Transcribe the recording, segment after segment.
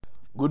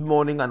Good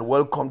morning and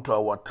welcome to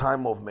our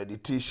time of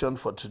meditation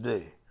for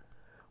today.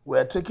 We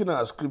are taking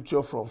our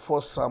scripture from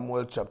 1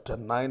 Samuel chapter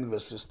 9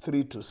 verses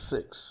 3 to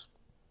 6.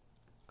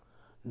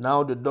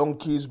 Now the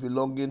donkeys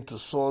belonging to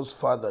Saul's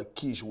father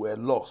Kish were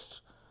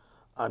lost,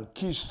 and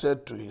Kish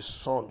said to his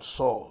son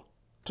Saul,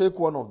 "Take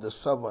one of the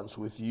servants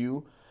with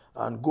you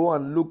and go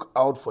and look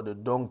out for the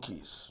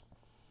donkeys."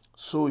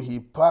 So he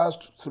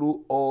passed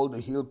through all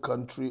the hill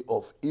country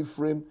of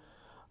Ephraim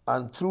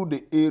and through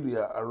the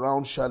area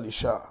around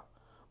Shalisha,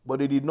 but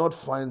they did not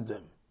find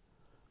them.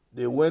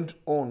 They went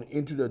on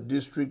into the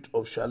district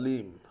of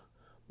Shalim,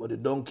 but the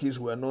donkeys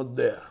were not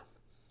there.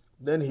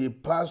 Then he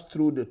passed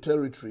through the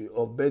territory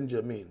of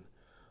Benjamin,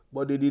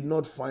 but they did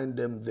not find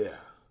them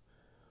there.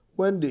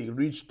 When they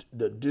reached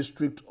the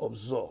district of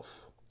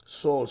Zoph,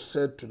 Saul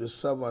said to the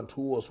servant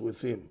who was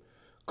with him,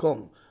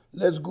 "Come,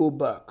 let's go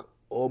back,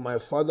 or my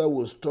father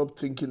will stop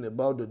thinking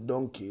about the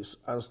donkeys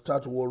and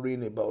start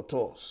worrying about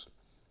us."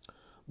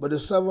 But the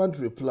servant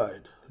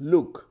replied,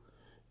 "Look,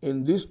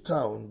 in this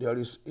town there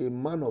is a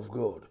man of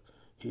God.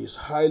 He is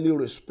highly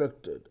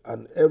respected,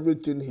 and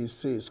everything he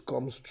says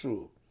comes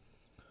true.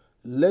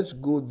 Let's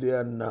go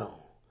there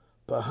now.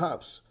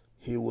 Perhaps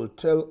he will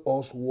tell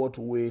us what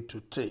way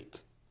to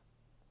take."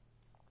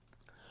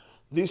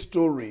 This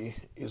story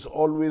is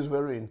always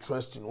very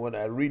interesting when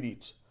I read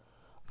it.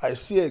 I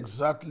see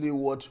exactly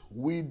what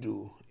we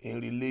do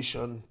in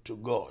relation to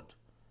God.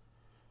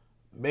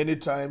 Many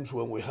times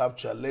when we have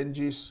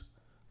challenges,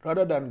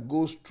 rather than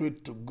go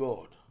straight to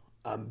God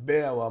and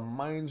bear our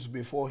minds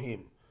before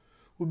Him,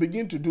 we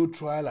begin to do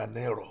trial and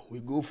error. We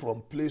go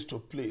from place to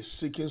place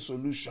seeking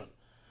solution.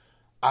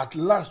 At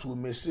last we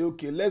may say,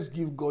 okay, let's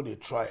give God a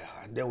try,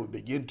 and then we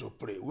begin to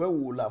pray, when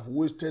we will have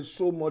wasted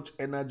so much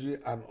energy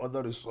and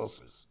other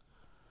resources.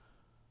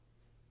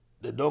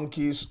 The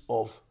donkeys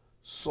of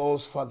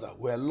Saul's father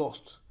were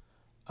lost,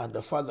 and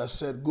the father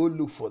said, "Go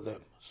look for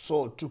them."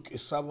 Saul took a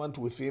servant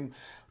with him.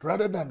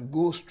 Rather than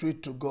go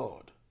straight to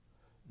God,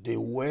 they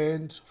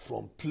went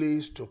from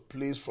place to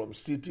place, from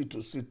city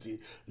to city,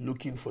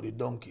 looking for the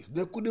donkeys.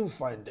 They couldn't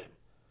find them.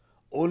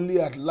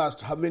 Only at last,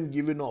 having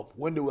given up,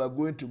 when they were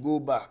going to go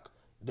back,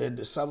 then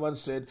the servant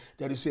said,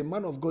 "There is a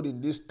man of God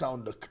in this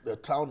town, the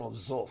town of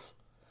Zoph.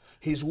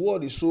 His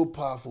word is so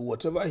powerful.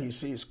 Whatever he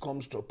says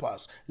comes to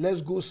pass.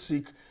 Let's go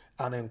seek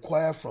and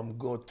inquire from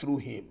God through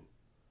him."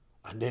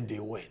 And then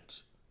they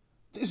went.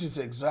 This is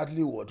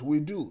exactly what we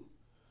do.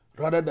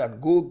 Rather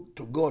than go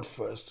to God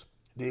first,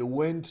 they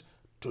went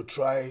to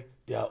try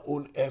their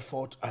own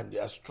effort and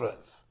their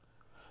strength.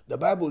 The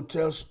Bible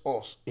tells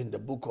us in the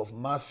book of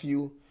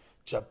Matthew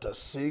chapter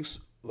 6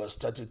 verse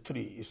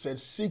 33, it said,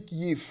 "Seek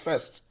ye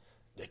first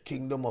the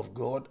kingdom of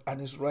God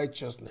and his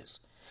righteousness.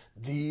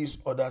 These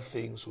other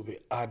things will be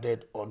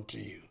added unto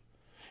you."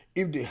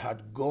 If they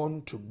had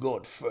gone to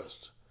God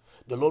first,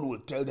 the Lord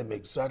will tell them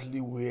exactly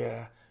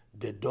where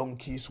the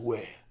donkeys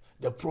were.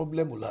 The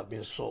problem will have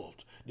been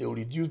solved. They will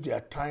reduce their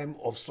time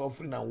of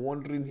suffering and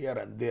wandering here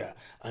and there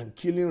and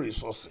killing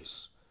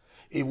resources.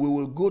 If we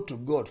will go to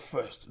God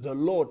first, the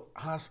Lord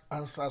has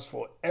answers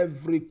for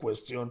every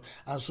question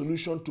and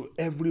solution to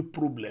every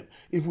problem.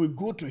 If we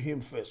go to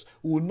him first,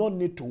 we will not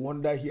need to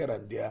wander here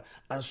and there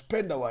and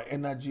spend our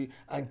energy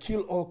and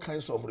kill all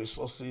kinds of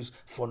resources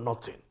for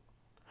nothing.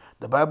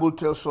 The Bible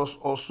tells us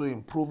also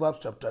in Proverbs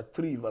chapter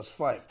 3 verse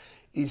 5,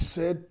 it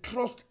said,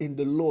 "Trust in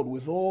the Lord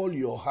with all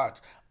your heart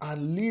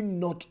and lean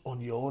not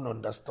on your own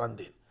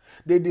understanding."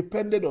 They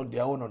depended on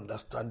their own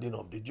understanding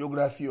of the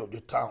geography of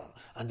the town,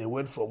 and they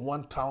went from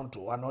one town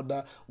to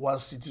another, one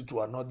city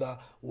to another,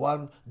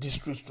 one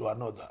district to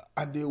another,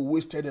 and they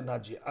wasted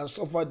energy and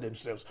suffered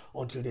themselves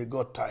until they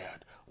got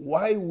tired.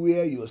 Why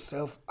wear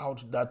yourself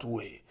out that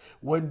way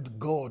when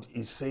God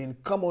is saying,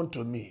 "Come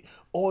unto me,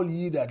 all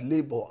ye that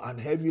labor and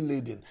heavy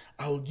laden,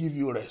 I will give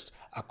you rest,"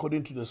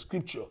 according to the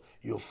scripture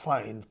you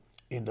find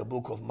in the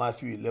book of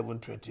Matthew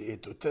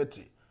 11:28 to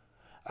 30.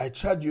 I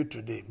charge you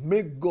today,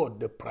 make God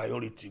the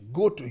priority.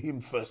 Go to him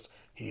first.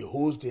 He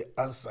holds the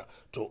answer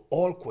to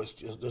all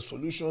questions, the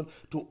solution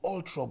to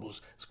all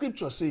troubles.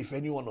 Scripture says, if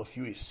any one of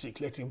you is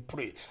sick, let him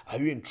pray. Are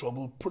you in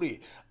trouble?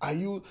 Pray. Are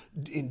you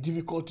in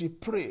difficulty?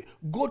 Pray.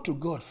 Go to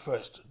God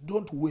first.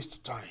 Don't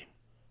waste time.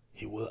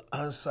 He will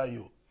answer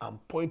you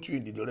and point you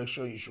in the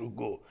direction you should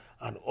go,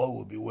 and all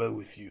will be well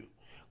with you.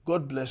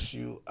 God bless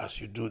you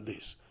as you do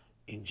this.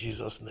 In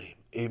Jesus' name,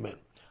 amen.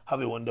 Have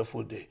a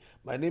wonderful day.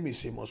 My name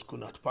is Amos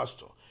Kunat,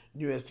 Pastor,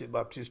 New Estate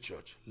Baptist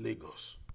Church, Lagos.